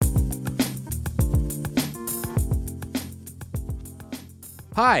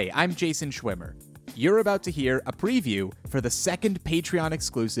Hi, I'm Jason Schwimmer. You're about to hear a preview for the second Patreon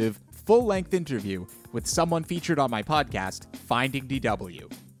exclusive full-length interview with someone featured on my podcast, Finding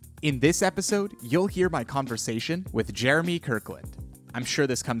DW. In this episode, you'll hear my conversation with Jeremy Kirkland. I'm sure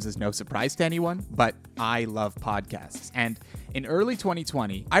this comes as no surprise to anyone, but I love podcasts. And in early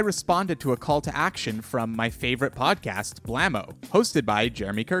 2020, I responded to a call to action from my favorite podcast, Blammo, hosted by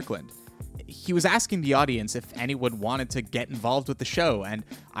Jeremy Kirkland. He was asking the audience if anyone wanted to get involved with the show, and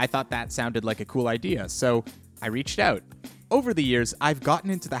I thought that sounded like a cool idea, so I reached out. Over the years, I've gotten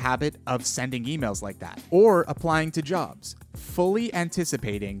into the habit of sending emails like that, or applying to jobs, fully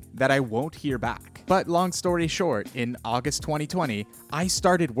anticipating that I won't hear back. But long story short, in August 2020, I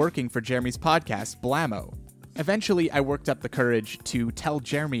started working for Jeremy's podcast, Blammo. Eventually, I worked up the courage to tell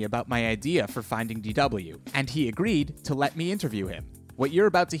Jeremy about my idea for Finding DW, and he agreed to let me interview him. What you're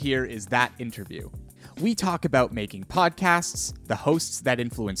about to hear is that interview. We talk about making podcasts, the hosts that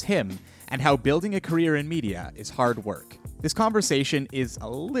influence him, and how building a career in media is hard work. This conversation is a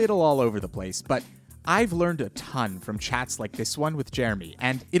little all over the place, but I've learned a ton from chats like this one with Jeremy,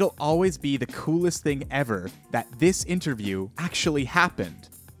 and it'll always be the coolest thing ever that this interview actually happened.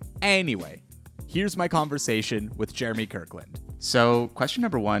 Anyway, here's my conversation with Jeremy Kirkland. So, question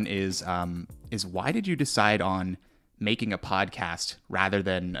number one is why did you decide on making a podcast rather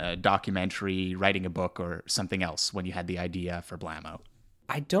than a documentary, writing a book, or something else when you had the idea for Blammo?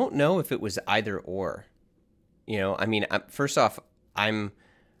 I don't know if it was either or. You know, I mean, first off, I'm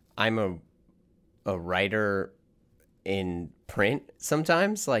a writer in print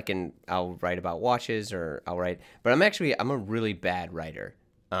sometimes, I'll write about watches or but I'm a really bad writer.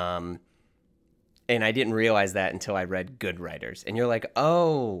 And I didn't realize that until I read Good Writers. And you're like,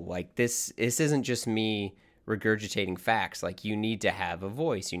 oh, like this isn't just me regurgitating facts. Like, you need to have a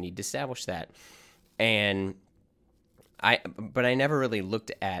voice, you need to establish that. But I never really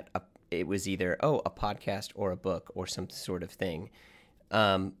looked at it was either a podcast or a book or some sort of thing.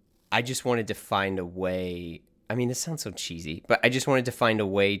 I just wanted to find a way. I mean, this sounds so cheesy, but I just wanted to find a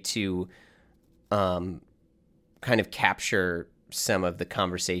way to kind of capture some of the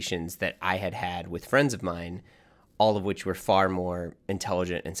conversations that I had with friends of mine, all of which were far more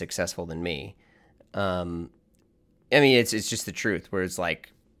intelligent and successful than me. I mean, it's just the truth, where it's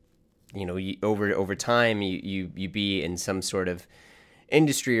like, you know, over time, you be in some sort of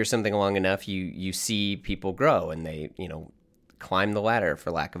industry or something long enough, you see people grow and they, you know, climb the ladder,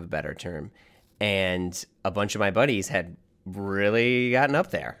 for lack of a better term. And a bunch of my buddies had really gotten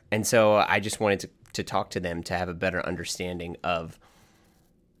up there. And so I just wanted to talk to them to have a better understanding of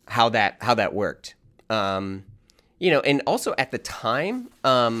how that worked. You know, and also at the time,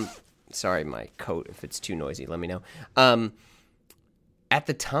 sorry, my coat, if it's too noisy, let me know. At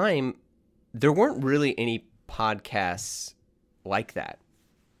the time, there weren't really any podcasts like that.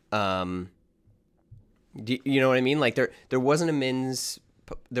 You know what I mean? Like there wasn't a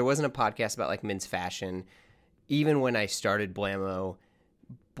podcast about like men's fashion. Even when I started Blammo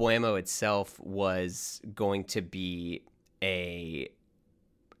itself was going to be it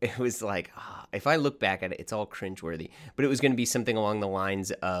was like, if I look back at it, it's all cringeworthy, but it was going to be something along the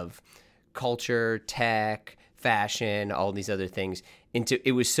lines of culture, tech, fashion, all these other things.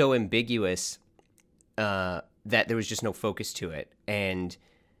 It was so ambiguous that there was just no focus to it. And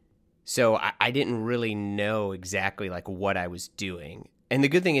so I didn't really know exactly like what I was doing. And the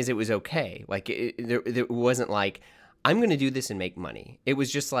good thing is it was okay. Like there wasn't like, I'm going to do this and make money. It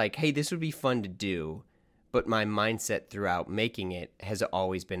was just like, hey, this would be fun to do. But my mindset throughout making it has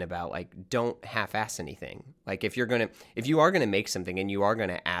always been about like, don't half-ass anything. Like if you are going to make something and you are going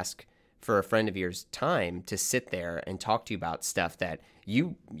to ask for a friend of yours time to sit there and talk to you about stuff that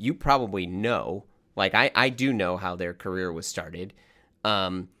you probably know, like I do know how their career was started,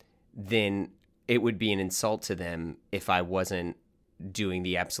 then it would be an insult to them if I wasn't doing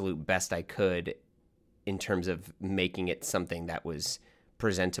the absolute best I could in terms of making it something that was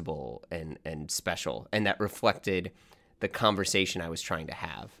presentable and special and that reflected the conversation I was trying to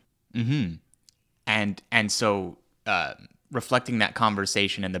have. Mm-hmm. And so reflecting that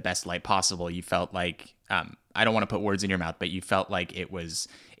conversation in the best light possible, you felt like, I don't want to put words in your mouth, but you felt like it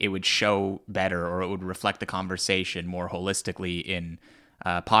would show better, or it would reflect the conversation more holistically in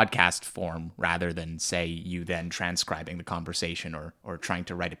podcast form rather than, say, you then transcribing the conversation or trying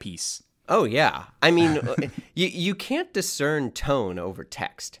to write a piece. Oh, yeah. I mean, you can't discern tone over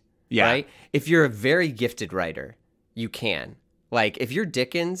text, right? If you're a very gifted writer, you can. Like, if you're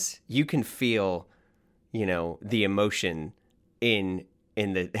Dickens, you can feel, you know, the emotion in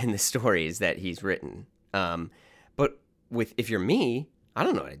the stories that he's written. But if you're me, I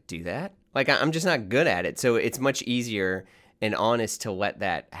don't know how to do that. Like, I'm just not good at it. So it's much easier and honest to let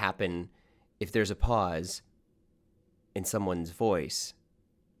that happen. If there's a pause in someone's voice,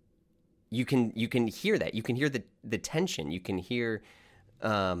 you can hear that. You can hear the tension. You can hear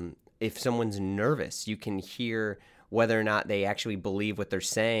if someone's nervous. You can hear whether or not they actually believe what they're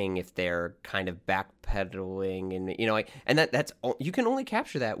saying, if they're kind of backpedaling, and and that's you can only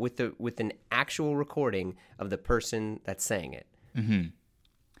capture that with an actual recording of the person that's saying it.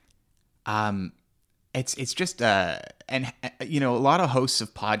 It's just and a lot of hosts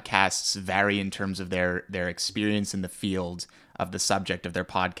of podcasts vary in terms of their experience in the field of the subject of their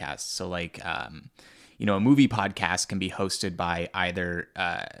podcast. So like a movie podcast can be hosted by either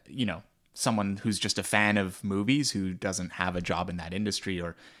someone who's just a fan of movies who doesn't have a job in that industry,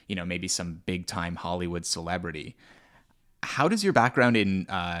 or maybe some big time Hollywood celebrity. How does your background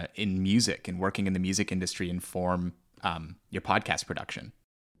in music and working in the music industry inform your podcast production?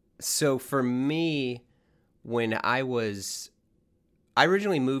 So for me, when I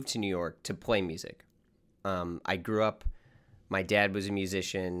originally moved to New York to play music. I grew up, my dad was a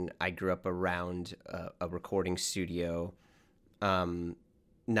musician. I grew up around a recording studio.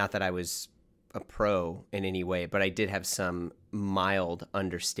 Not that I was a pro in any way, but I did have some mild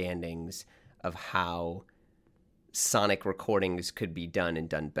understandings of how sonic recordings could be done and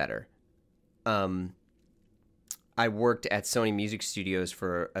done better. I worked at Sony Music Studios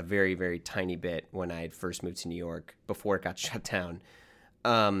for a very, very tiny bit when I had first moved to New York before it got shut down.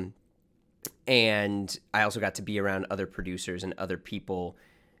 And I also got to be around other producers and other people,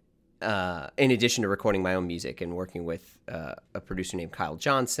 in addition to recording my own music and working with a producer named Kyle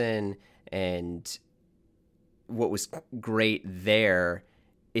Johnson. And what was great there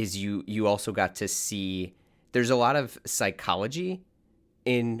is you also got to see there's a lot of psychology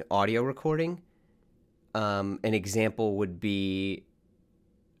in audio recording. An example would be,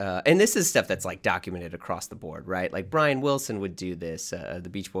 and this is stuff that's like documented across the board, right? Like Brian Wilson would do this, the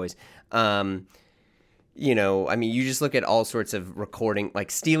Beach Boys. You just look at all sorts of recording,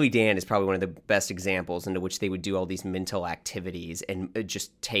 like Steely Dan is probably one of the best examples into which they would do all these mental activities and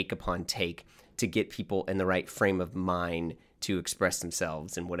just take upon take to get people in the right frame of mind to express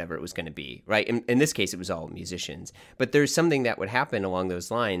themselves and whatever it was going to be, right? In this case, it was all musicians. But there's something that would happen along those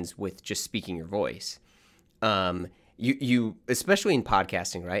lines with just speaking your voice. You especially in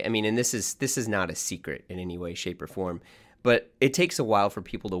podcasting, right? I mean, and this is not a secret in any way, shape, or form, but it takes a while for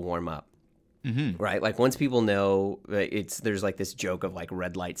people to warm up. Mm-hmm. Right? Like once people know, there's like this joke of like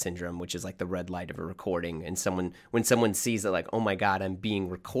red light syndrome, which is like the red light of a recording. And when someone sees that, like, oh my God, I'm being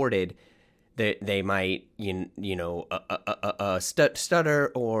recorded, they might,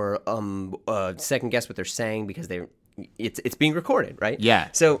 stutter or second guess what they're saying because it's being recorded, right? Yeah.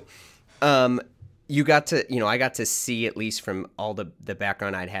 So, I got to see, at least from all the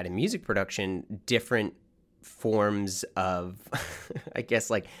background I'd had in music production, different forms of, I guess,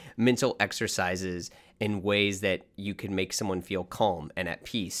 like mental exercises in ways that you can make someone feel calm and at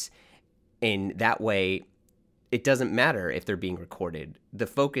peace. In that way, it doesn't matter if they're being recorded. The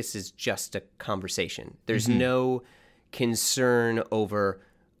focus is just a conversation. There's no concern over,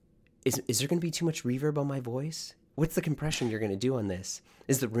 is there going to be too much reverb on my voice? What's the compression you're going to do on this?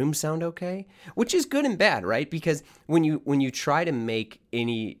 Is the room sound okay? Which is good and bad, right? Because when you try to make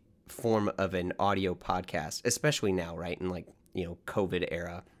any form of an audio podcast, especially now, right, in like, COVID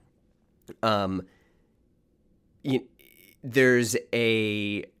era, there's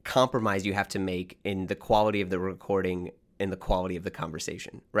a compromise you have to make in the quality of the recording and the quality of the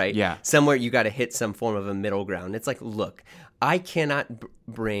conversation, right? Yeah. Somewhere you got to hit some form of a middle ground. It's like, look, I cannot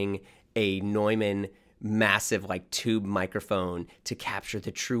bring a Neumann massive like tube microphone to capture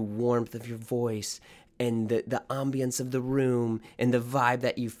the true warmth of your voice and the ambience of the room and the vibe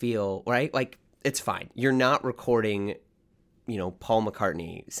that you feel, right? Like, it's fine. You're not recording, Paul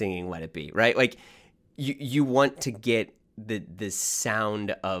McCartney singing Let It Be, right? Like, you want to get the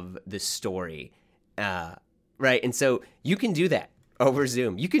sound of the story, right? And so you can do that over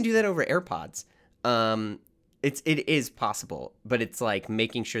Zoom. You can do that over AirPods. It is possible, but it's like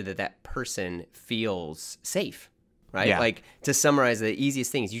making sure that person feels safe, right? Yeah. Like, to summarize, the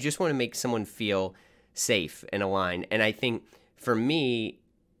easiest thing is you just want to make someone feel safe and aligned. And I think for me,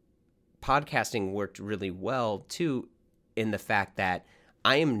 podcasting worked really well too, in the fact that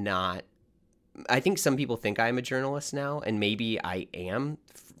I think some people think I am a journalist now, and maybe I am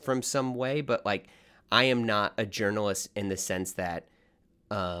from some way, but like, I am not a journalist in the sense that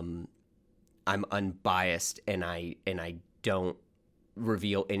I'm unbiased and I don't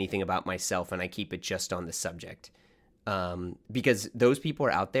reveal anything about myself, and I keep it just on the subject. Because those people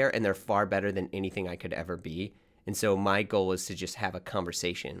are out there and they're far better than anything I could ever be. And so my goal is to just have a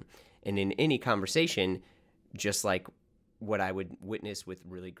conversation. And in any conversation, just like what I would witness with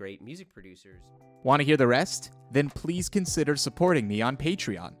really great music producers. Want to hear the rest? Then please consider supporting me on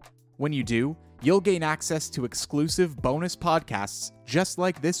Patreon. When you do, you'll gain access to exclusive bonus podcasts just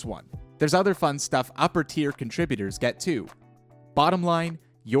like this one. There's other fun stuff upper tier contributors get too. Bottom line,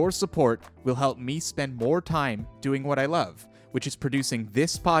 your support will help me spend more time doing what I love, which is producing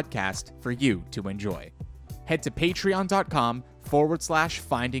this podcast for you to enjoy. Head to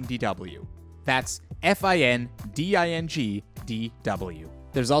patreon.com/findingdw. That's FINDINGDW.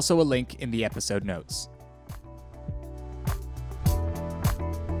 There's also a link in the episode notes.